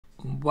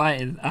What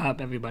is up,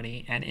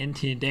 everybody? And in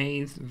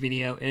today's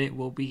video, it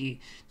will be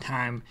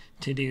time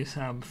to do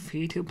some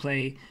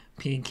free-to-play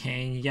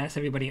PKing. Yes,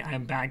 everybody,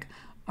 I'm back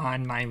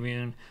on my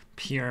Rune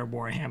Pure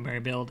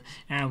Warhammer build,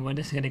 and we're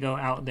just gonna go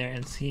out there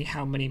and see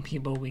how many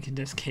people we can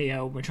just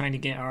KO. We're trying to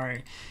get our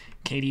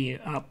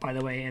KD up, by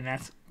the way, and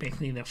that's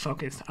basically the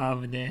focus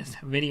of this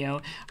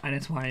video. I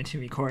just wanted to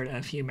record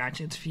a few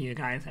matches for you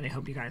guys, and I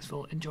hope you guys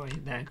will enjoy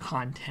the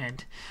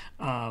content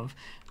of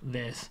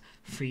this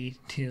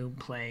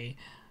free-to-play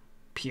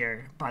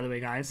Pure. By the way,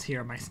 guys,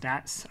 here are my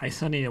stats. I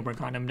still need to work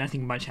on them.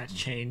 Nothing much has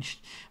changed,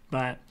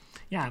 but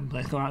yeah,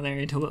 let's go out there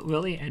into it,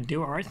 Willie, and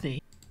do our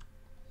thing.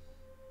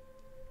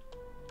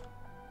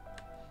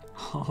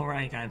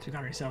 Alright, guys, we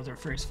got ourselves our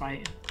first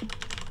fight.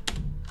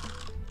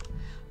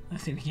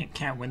 Let's see if we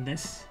can't win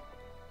this.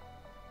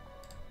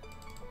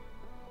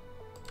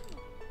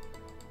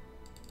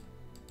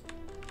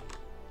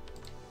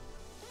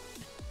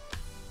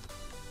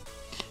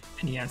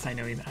 And yes, I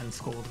know he's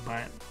unschooled,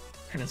 but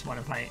I just want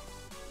to fight.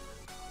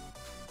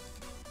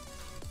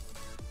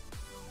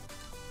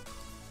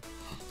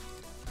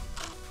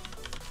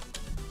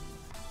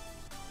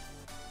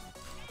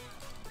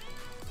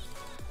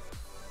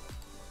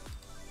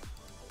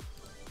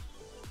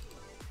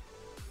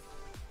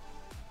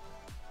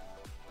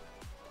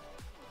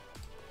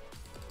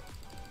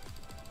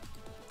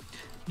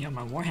 Yo,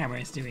 my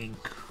Warhammer is doing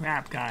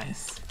crap,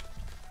 guys.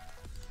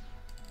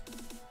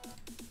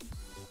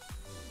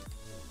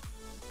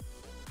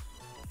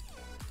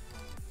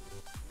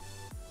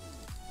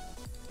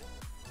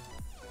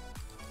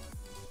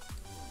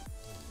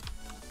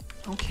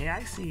 Okay,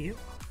 I see you.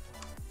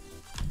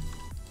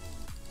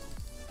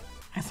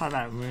 I saw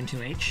that Rune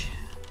 2H.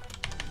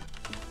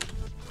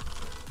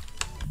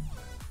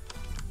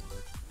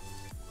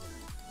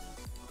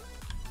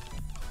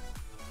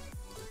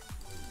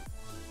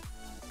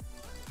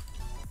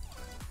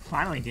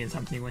 Finally did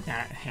something with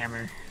that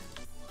hammer.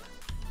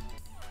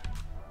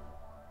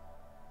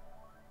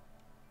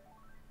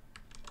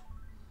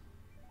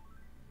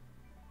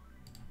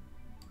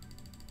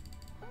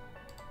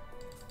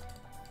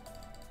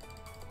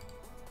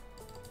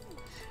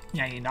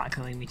 Yeah, you're not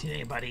killing me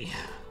today, buddy.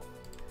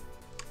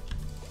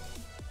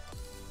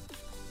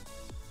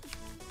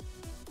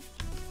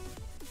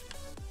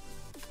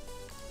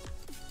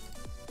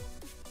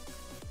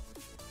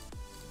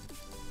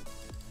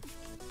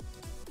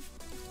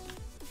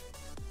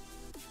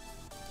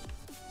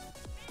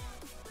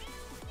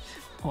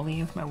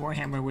 Only if my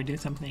Warhammer would do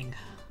something.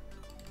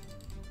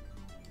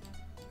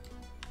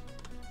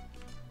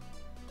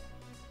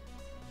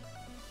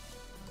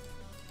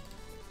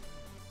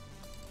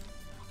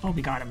 Oh,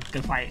 we got him.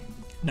 Good fight.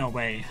 No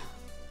way.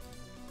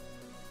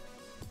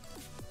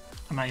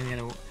 I'm not even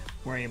gonna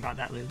worry about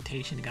that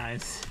limitation,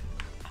 guys.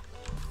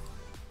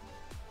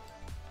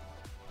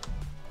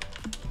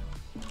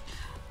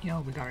 Yo,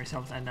 we got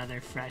ourselves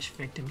another fresh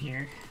victim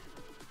here.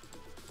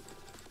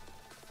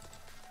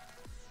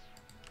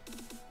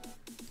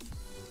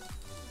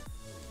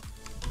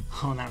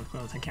 Oh, that was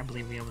close. I can't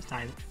believe we almost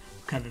died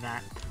because of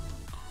that.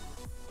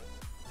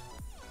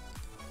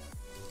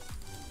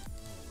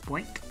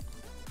 Boink.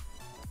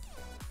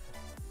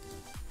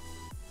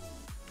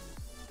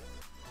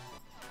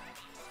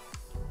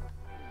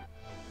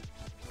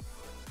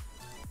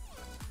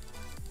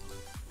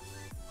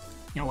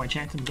 Yo, what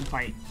chance of the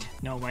fight?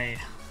 No way.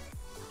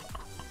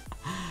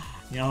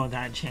 Yo,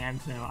 that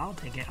chance though. I'll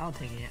take it. I'll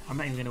take it. I'm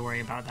not even gonna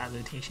worry about that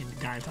lootation,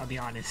 guys. I'll be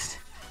honest.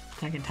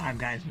 Second time,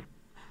 guys.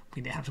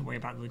 We didn't have to worry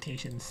about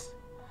lootations.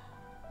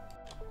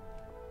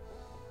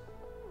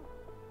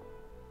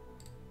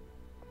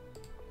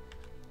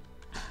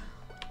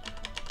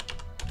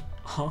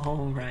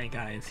 Alright,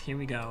 guys, here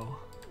we go.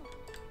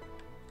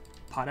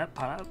 Pot up,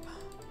 pot up.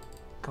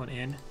 Going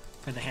in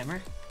for the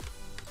hammer.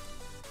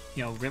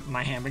 Yo, rip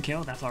my hammer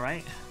kill, that's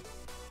alright.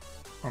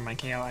 Or my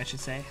KO, I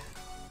should say.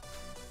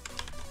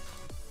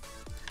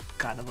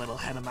 Got a little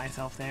ahead of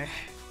myself there.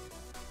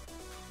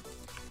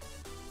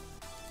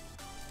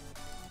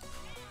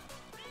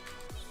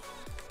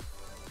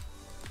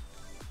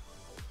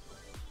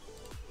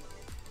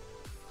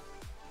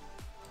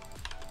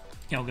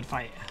 Yo, good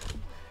fight.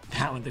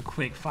 That was a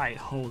quick fight.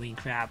 Holy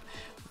crap.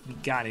 We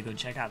gotta go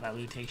check out that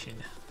lootation.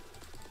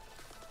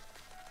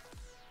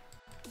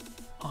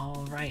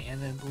 Alright, and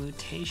the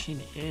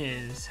lootation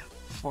is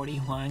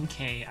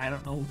 41k. I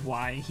don't know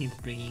why he's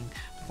bringing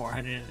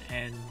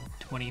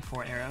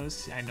 424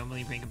 arrows. I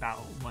normally bring about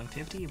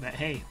 150, but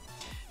hey,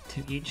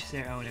 to each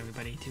their own,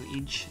 everybody. To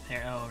each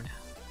their own.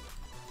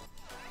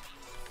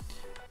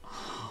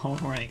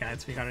 Alright,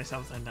 guys, we got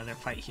ourselves another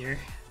fight here.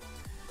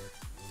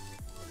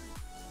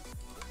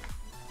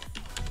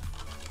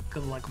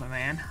 Good luck, my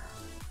man.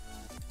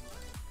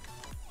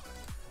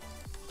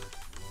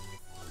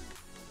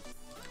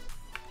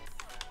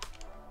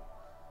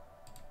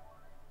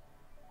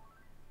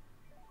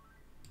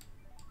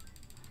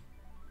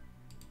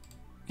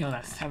 Yo,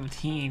 that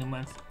 17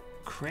 was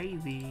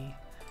crazy.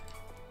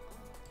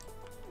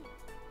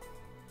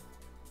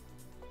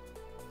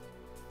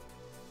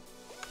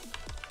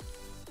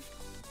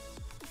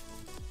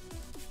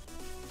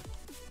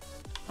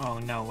 Oh,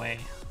 no way.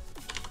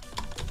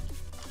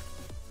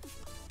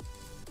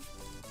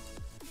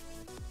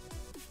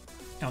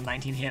 Oh,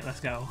 19 hit, let's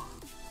go.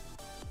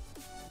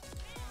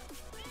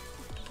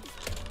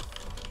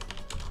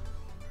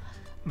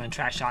 I'm gonna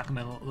trash shock him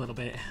a little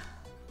bit.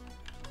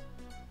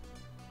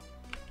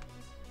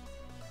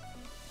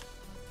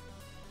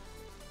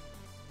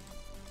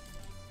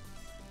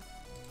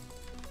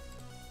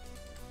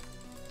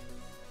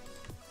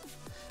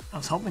 I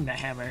was hoping that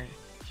hammer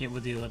hit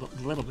would do a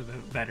little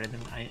bit better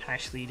than I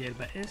actually did,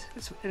 but it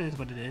is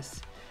what it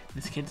is.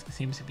 This kid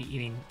seems to be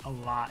eating a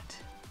lot.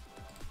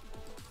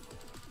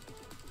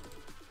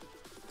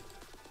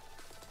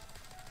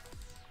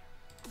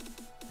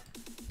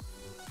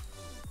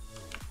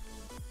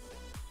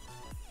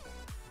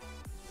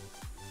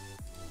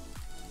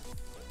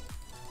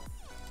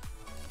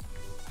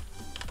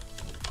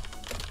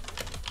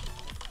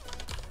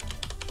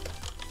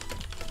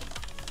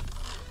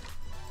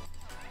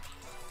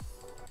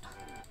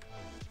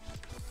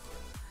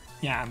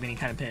 Yeah, I'm getting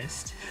kind of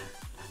pissed.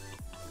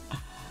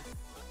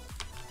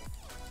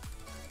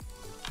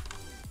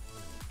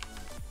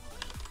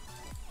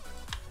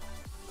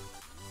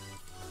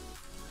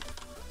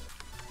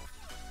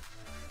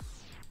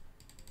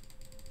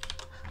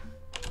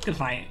 Good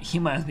fight. He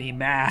must be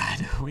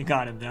mad. We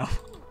got him though.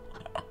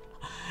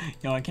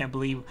 Yo, I can't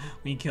believe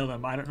we killed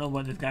him. I don't know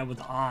what this guy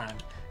was on.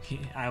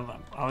 I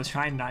was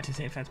trying not to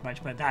say as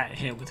much, but that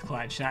hit was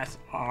clutch. That's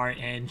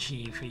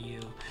RNG for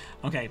you.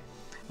 Okay.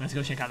 Let's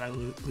go check out that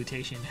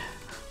lootation.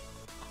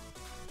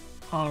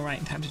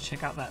 Alright, time to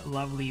check out that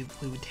lovely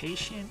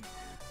lootation.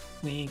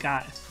 We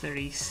got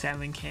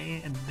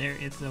 37k, and there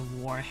is the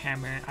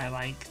Warhammer I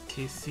like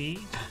to see.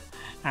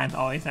 As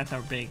always, that's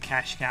our big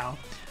cash cow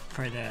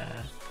for the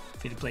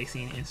free-to-play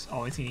scene. It's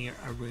always getting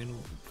a rune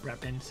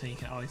weapon, so you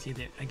can always use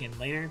it again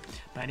later.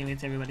 But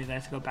anyways, everybody,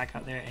 let's go back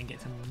out there and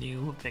get some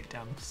new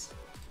victims.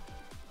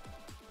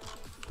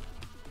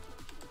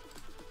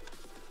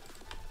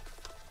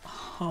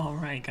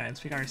 Alright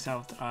guys, we got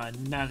ourselves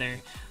another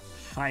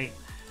fight.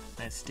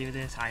 Let's do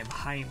this. I'm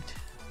hyped.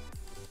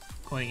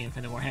 Going in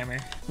for the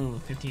Warhammer. Ooh,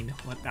 15.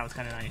 What? That was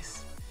kind of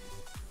nice.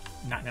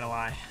 Not gonna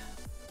lie.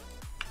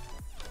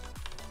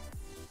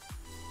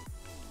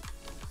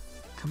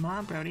 Come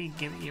on, Brody.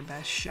 Give it your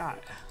best shot.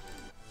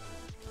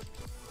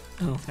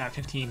 Ooh, got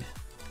 15.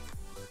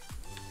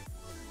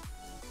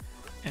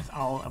 It's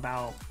all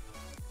about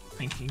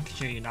making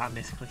sure you're not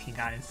misclicking,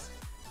 guys.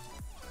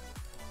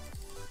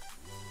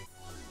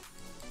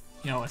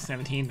 Yo, a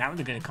 17. That was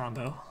a good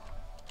combo.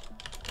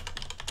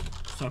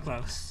 So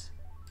close.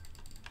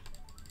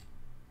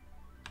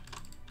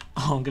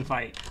 Oh, good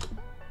fight.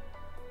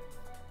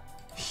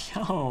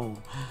 Yo,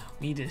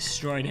 we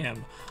destroyed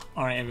him.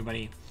 Alright,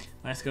 everybody.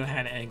 Let's go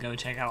ahead and go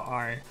check out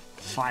our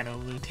final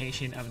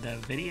lootation of the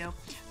video.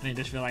 And I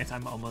just realized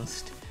I'm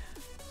almost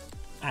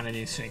at a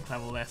new strength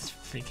level. Let's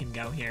freaking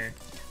go here.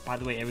 By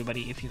the way,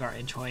 everybody, if you are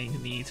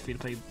enjoying these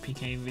free-to-play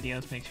PKing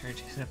videos, make sure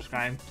to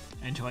subscribe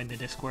and join the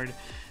Discord,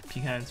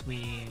 because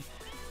we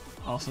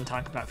also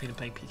talk about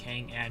free-to-play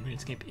PKing and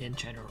RuneScape in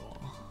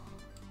general.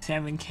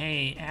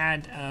 7k,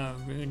 add a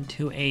Rune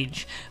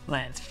 2H,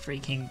 let's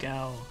freaking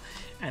go.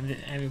 And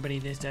everybody,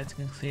 this does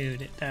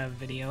conclude the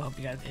video. Hope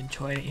you guys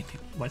enjoyed it.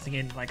 Once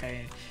again, like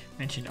I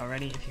mentioned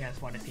already, if you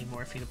guys want to see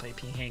more free-to-play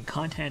PKing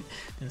content,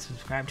 then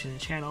subscribe to the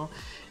channel.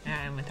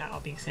 And with that all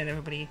being said,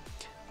 everybody,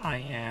 I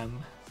am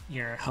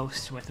your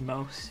host with the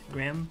most,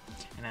 Grim,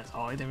 and as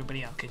always,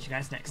 everybody, I'll catch you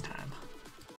guys next time.